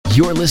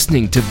You're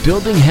listening to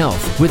Building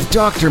Health with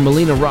Dr.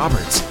 Melina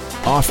Roberts,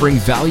 offering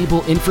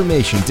valuable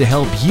information to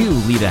help you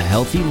lead a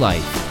healthy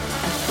life.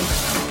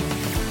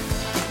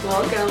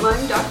 Welcome,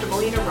 I'm Dr.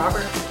 Melina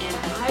Roberts, and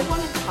I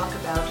want to talk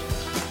about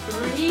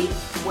 3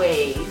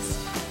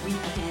 ways we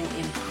can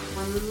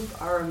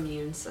improve our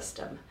immune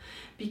system.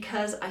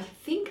 Because I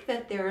think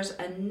that there's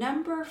a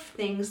number of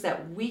things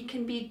that we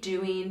can be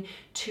doing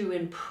to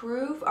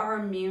improve our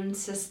immune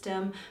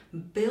system,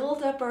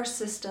 build up our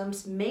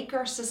systems, make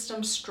our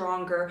systems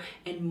stronger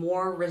and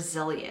more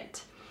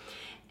resilient.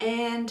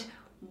 And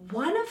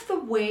one of the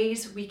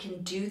ways we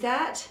can do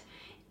that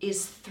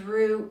is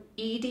through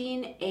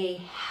eating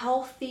a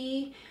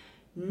healthy,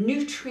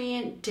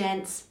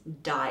 nutrient-dense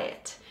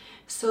diet.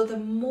 So the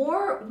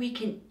more we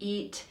can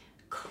eat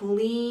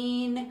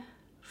clean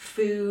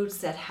foods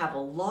that have a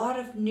lot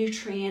of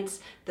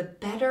nutrients, the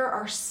better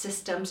our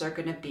systems are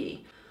going to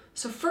be.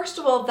 So first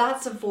of all,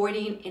 that's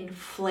avoiding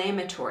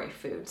inflammatory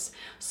foods.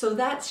 So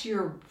that's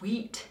your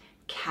wheat,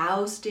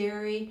 cow's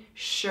dairy,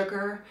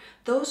 sugar.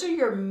 Those are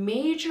your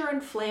major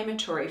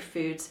inflammatory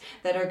foods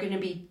that are going to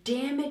be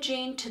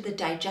damaging to the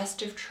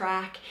digestive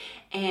tract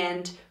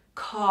and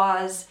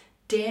cause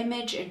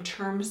damage in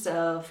terms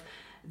of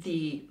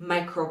the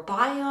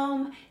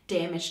microbiome,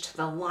 damage to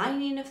the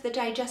lining of the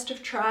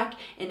digestive tract,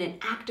 and an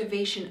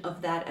activation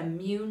of that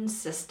immune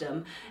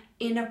system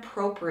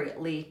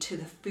inappropriately to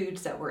the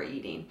foods that we're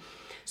eating.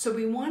 So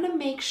we want to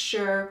make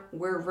sure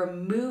we're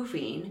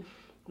removing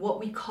what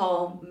we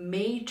call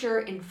major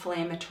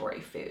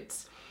inflammatory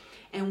foods.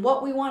 And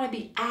what we want to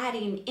be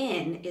adding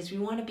in is we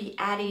want to be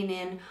adding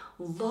in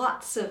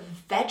lots of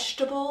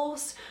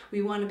vegetables.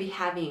 We want to be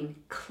having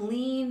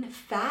clean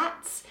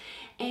fats.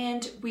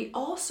 And we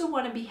also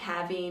want to be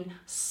having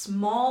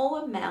small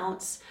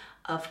amounts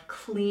of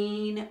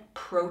clean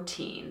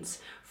proteins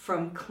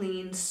from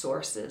clean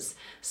sources.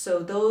 So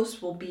those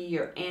will be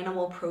your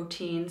animal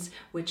proteins,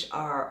 which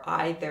are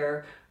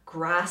either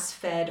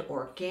grass-fed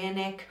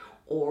organic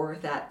or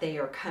that they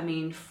are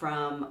coming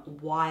from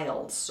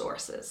wild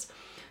sources.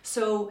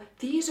 So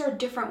these are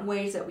different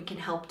ways that we can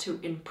help to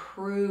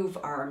improve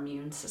our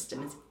immune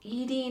system, is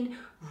eating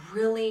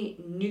really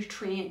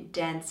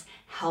nutrient-dense,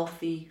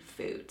 healthy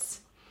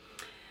foods.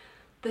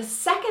 The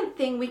second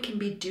thing we can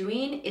be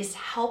doing is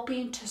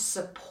helping to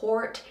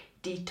support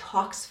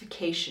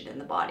detoxification in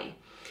the body.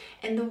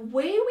 And the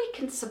way we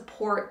can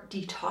support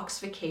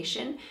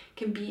detoxification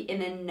can be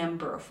in a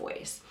number of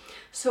ways.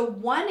 So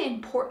one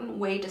important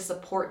way to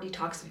support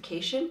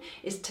detoxification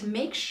is to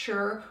make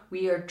sure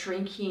we are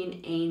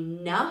drinking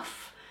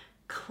enough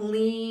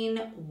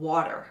clean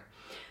water.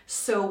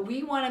 So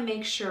we want to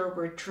make sure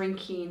we're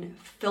drinking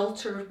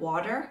filtered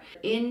water.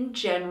 In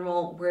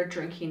general, we're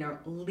drinking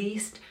at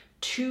least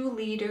 2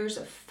 liters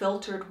of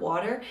filtered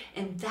water,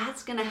 and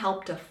that's going to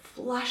help to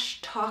flush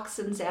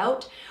toxins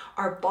out.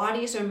 Our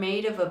bodies are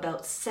made of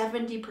about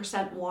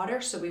 70% water,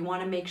 so we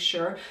want to make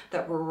sure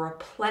that we're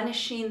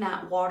replenishing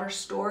that water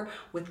store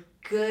with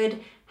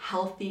good,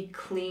 healthy,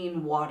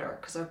 clean water,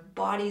 because our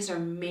bodies are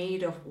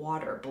made of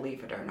water,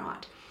 believe it or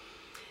not.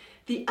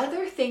 The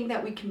other thing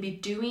that we can be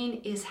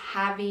doing is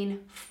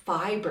having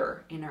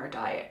fiber in our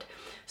diet.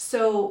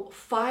 So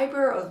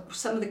fiber,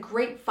 some of the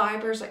great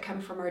fibers that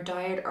come from our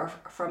diet are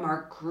from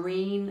our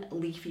green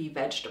leafy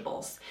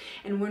vegetables.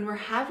 And when we're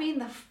having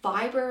the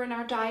fiber in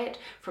our diet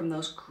from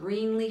those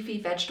green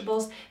leafy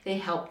vegetables, they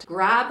help to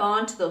grab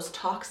onto those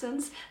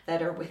toxins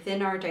that are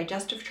within our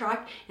digestive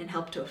tract and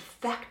help to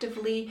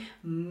effectively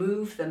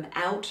move them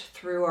out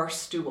through our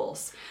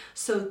stools.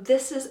 So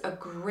this is a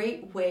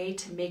great way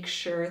to make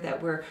sure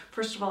that we're,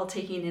 first of all,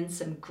 taking in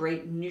some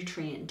great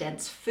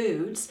nutrient-dense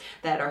foods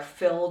that are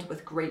filled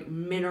with great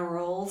minerals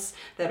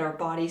that our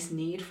bodies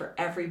need for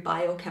every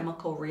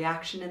biochemical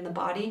reaction in the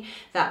body.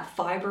 That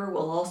fiber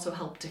will also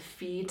help to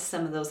feed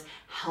some of those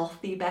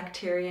healthy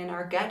bacteria in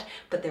our gut,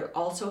 but they're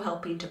also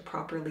helping to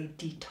properly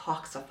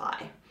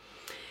detoxify.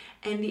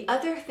 And the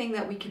other thing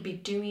that we could be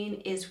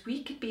doing is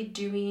we could be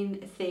doing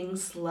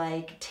things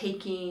like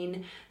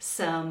taking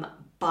some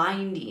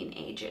binding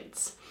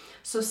agents.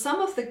 So some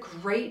of the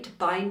great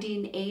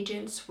binding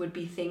agents would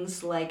be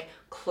things like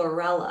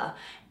chlorella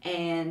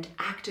and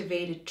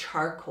activated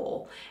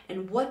charcoal.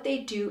 And what they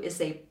do is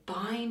they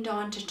bind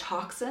onto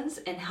toxins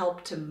and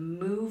help to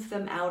move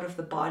them out of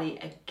the body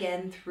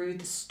again through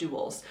the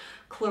stools.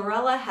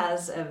 Chlorella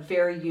has a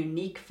very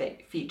unique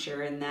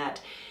feature in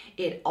that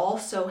it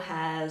also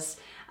has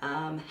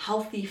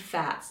healthy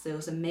fats,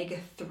 those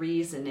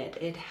omega-3s in it.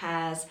 It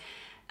has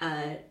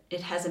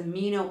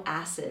amino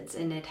acids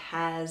and it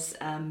has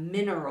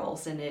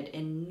minerals in it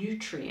and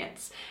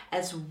nutrients,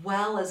 as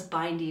well as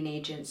binding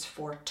agents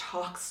for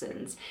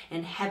toxins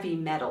and heavy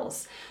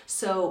metals.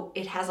 So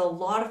it has a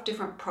lot of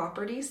different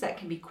properties that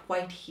can be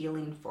quite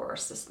healing for our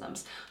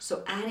systems.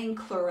 So adding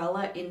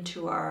chlorella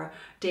into our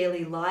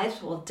daily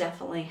lives will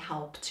definitely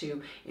help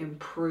to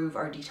improve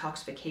our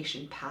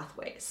detoxification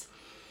pathways.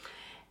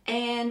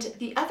 And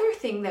the other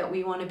thing that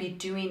we want to be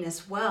doing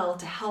as well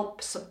to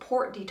help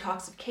support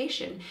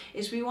detoxification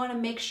is we want to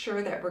make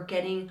sure that we're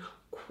getting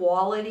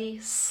quality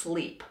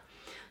sleep.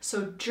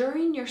 So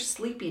during your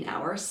sleeping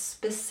hours,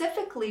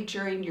 specifically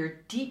during your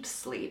deep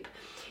sleep,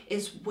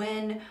 is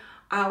when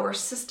our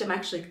system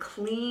actually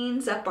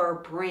cleans up our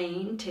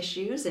brain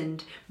tissues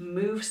and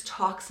moves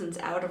toxins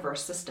out of our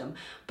system.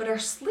 But our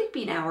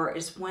sleeping hour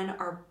is when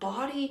our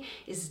body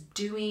is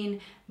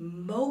doing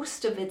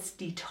most of its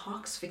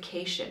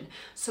detoxification.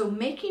 So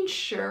making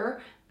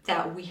sure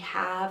that we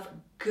have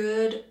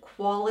good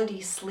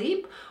quality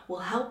sleep will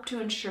help to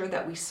ensure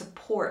that we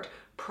support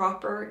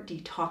proper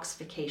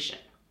detoxification.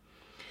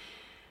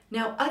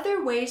 Now,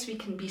 other ways we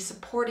can be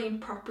supporting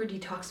proper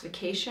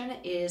detoxification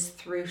is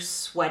through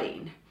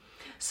sweating.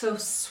 So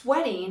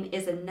sweating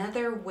is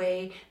another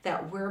way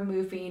that we're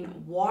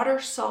moving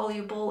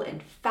water-soluble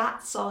and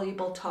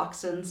fat-soluble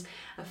toxins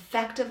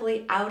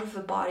effectively out of the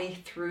body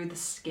through the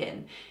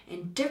skin.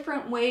 And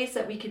different ways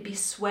that we could be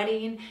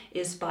sweating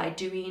is by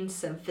doing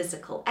some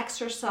physical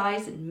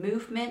exercise and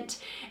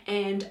movement,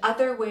 and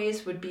other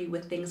ways would be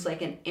with things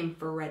like an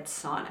infrared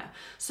sauna.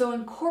 So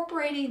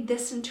incorporating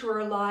this into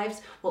our lives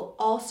will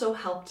also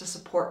help to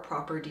support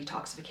proper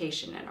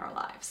detoxification in our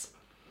lives.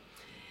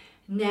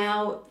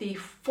 Now, the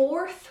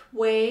fourth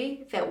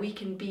way that we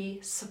can be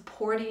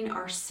supporting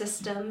our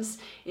systems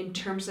in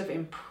terms of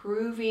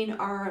improving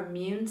our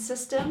immune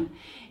system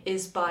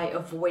is by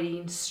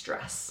avoiding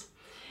stress.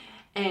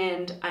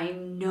 And I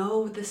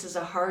know this is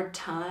a hard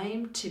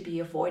time to be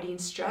avoiding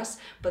stress,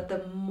 but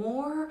the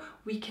more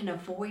we can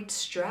avoid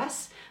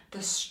stress,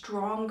 the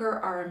stronger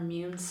our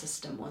immune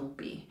system will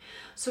be.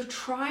 So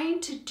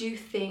trying to do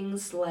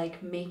things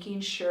like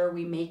making sure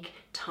we make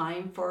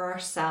time for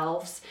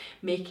ourselves,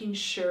 making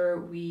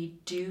sure we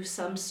do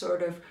some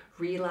sort of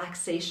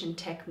relaxation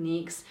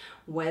techniques,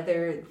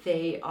 whether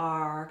they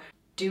are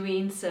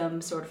doing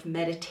some sort of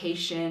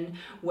meditation,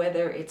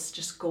 whether it's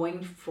just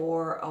going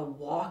for a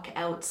walk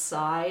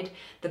outside.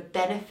 The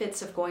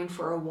benefits of going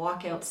for a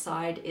walk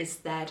outside is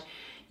that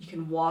you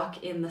can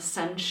walk in the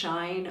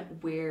sunshine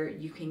where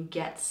you can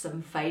get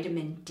some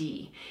vitamin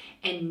D.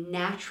 And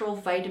natural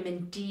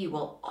vitamin D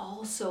will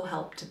also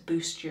help to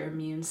boost your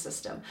immune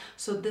system.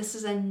 So this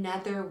is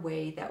another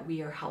way that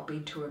we are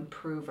helping to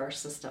improve our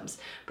systems.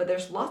 But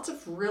there's lots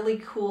of really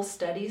cool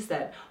studies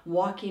that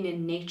walking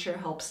in nature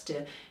helps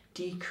to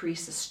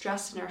decrease the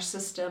stress in our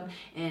system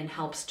and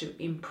helps to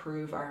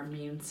improve our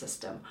immune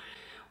system.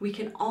 We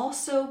can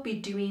also be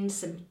doing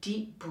some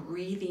deep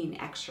breathing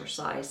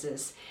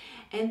exercises.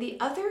 And the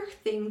other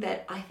thing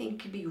that I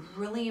think can be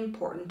really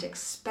important,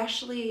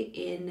 especially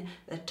in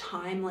a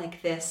time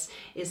like this,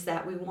 is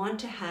that we want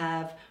to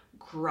have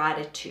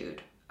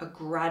gratitude, a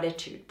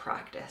gratitude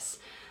practice.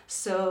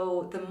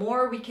 So the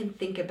more we can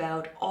think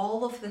about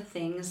all of the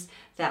things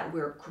that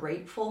we're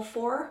grateful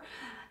for,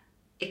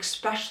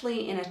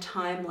 especially in a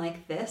time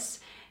like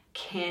this,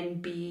 can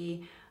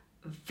be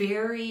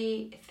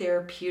very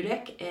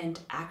therapeutic and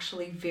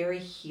actually very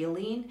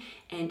healing,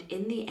 and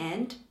in the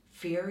end,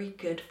 very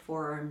good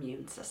for our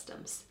immune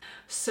systems.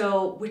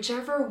 So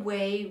whichever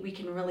way we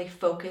can really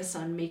focus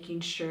on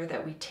making sure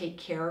that we take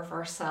care of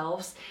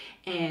ourselves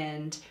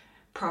and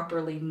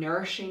properly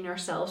nourishing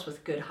ourselves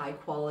with good high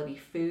quality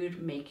food,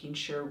 making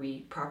sure we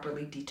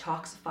properly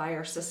detoxify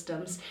our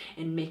systems,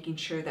 and making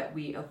sure that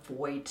we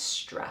avoid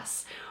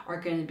stress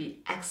are going to be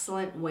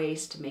excellent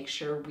ways to make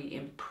sure we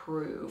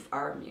improve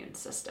our immune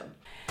system.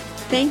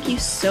 Thank you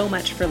so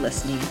much for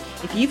listening.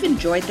 If you've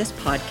enjoyed this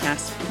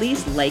podcast,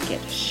 please like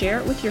it, share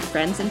it with your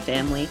friends and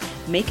family,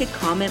 make a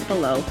comment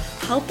below,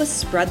 help us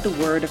spread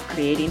the word of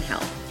creating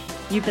health.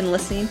 You've been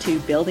listening to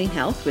Building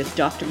Health with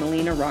Dr.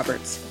 Melina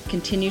Roberts.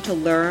 Continue to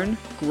learn,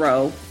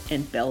 grow,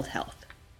 and build health.